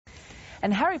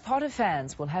And Harry Potter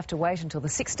fans will have to wait until the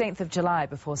 16th of July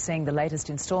before seeing the latest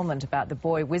instalment about the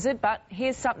boy wizard. But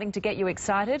here's something to get you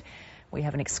excited. We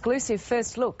have an exclusive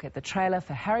first look at the trailer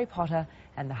for Harry Potter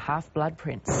and the Half-Blood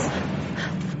Prince.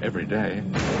 Every day,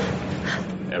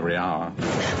 every hour,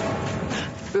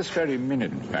 this very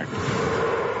minute, in fact,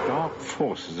 dark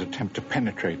forces attempt to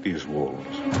penetrate these walls.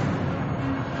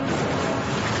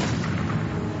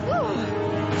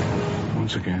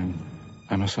 Once again,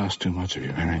 I must ask too much of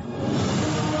you, Harry.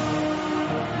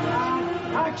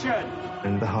 Action!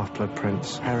 In The Half-Blood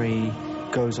Prince, Harry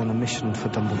goes on a mission for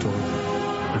Dumbledore.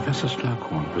 Professor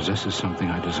Slughorn possesses something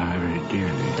I desire very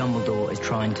dearly. Dumbledore is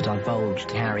trying to divulge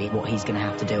to Harry what he's going to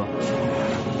have to do.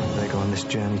 They go on this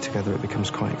journey together. It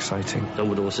becomes quite exciting.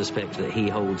 Dumbledore suspects that he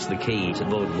holds the key to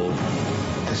Voldemort.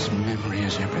 This memory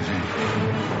is everything.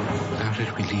 Without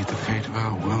it, we leave the fate of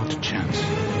our world to chance.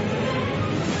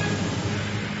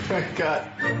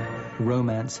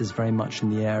 Romance is very much in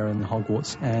the air in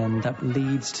Hogwarts, and that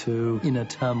leads to inner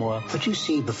turmoil. What you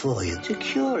see before you is a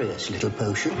curious little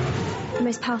potion. The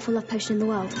most powerful love potion in the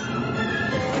world.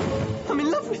 I'm in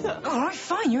love with her. All right,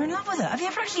 fine, you're in love with her. Have you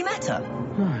ever actually met her?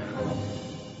 No.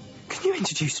 Can you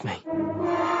introduce me?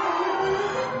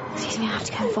 Excuse me, I have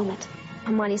to go and vomit.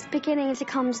 Hermione's beginning to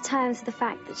come to terms with the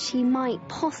fact that she might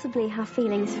possibly have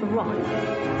feelings for Ron.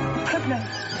 Pregnant.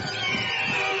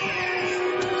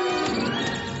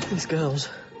 These girls,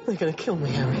 they're going to kill me,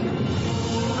 Harry.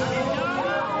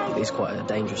 It's quite a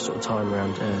dangerous sort of time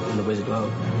around in the wizard world.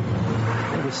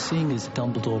 What we're seeing is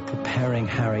Dumbledore preparing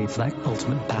Harry for that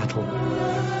ultimate battle.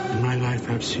 In my life,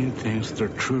 I've seen things that are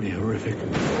truly horrific.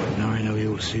 Now I know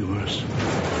you will see worse.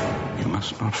 You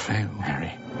must not fail,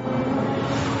 Harry.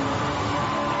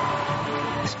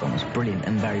 This film is brilliant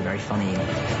and very, very funny.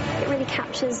 It really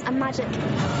captures a magic.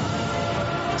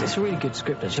 It's a really good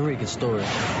script. It's a really good story.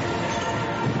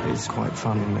 It's quite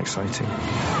fun and exciting.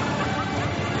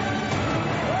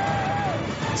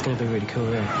 It's going to be really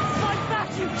cool, yeah. Fight back,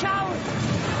 you coward!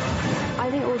 I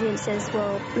think audiences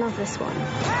will love this one.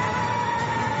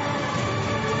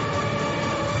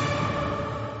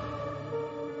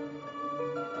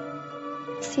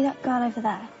 See that girl over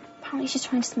there? Apparently she's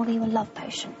trying to smuggle you a love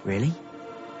potion. Really?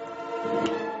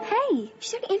 Hey,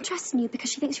 she's only interested in you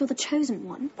because she thinks you're the chosen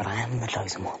one. But I am the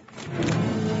chosen one.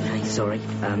 Hey, sorry.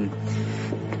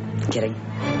 Kidding.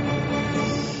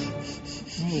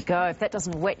 There you go. If that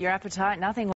doesn't whet your appetite, nothing will.